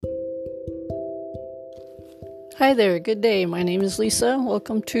Hi there, good day. My name is Lisa.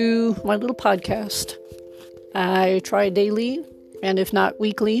 Welcome to my little podcast. I try daily, and if not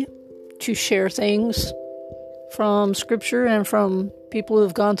weekly, to share things from scripture and from people who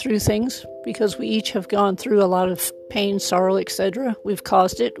have gone through things, because we each have gone through a lot of pain, sorrow, etc. We've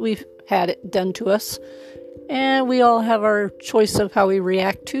caused it, we've had it done to us, and we all have our choice of how we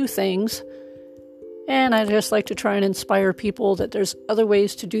react to things. And I just like to try and inspire people that there's other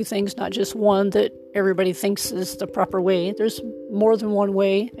ways to do things, not just one that everybody thinks is the proper way. There's more than one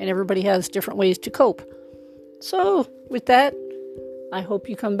way, and everybody has different ways to cope. So, with that, I hope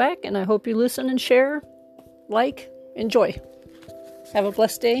you come back, and I hope you listen and share, enjoy. Have a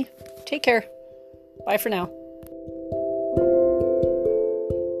blessed day. Take care. Bye for now.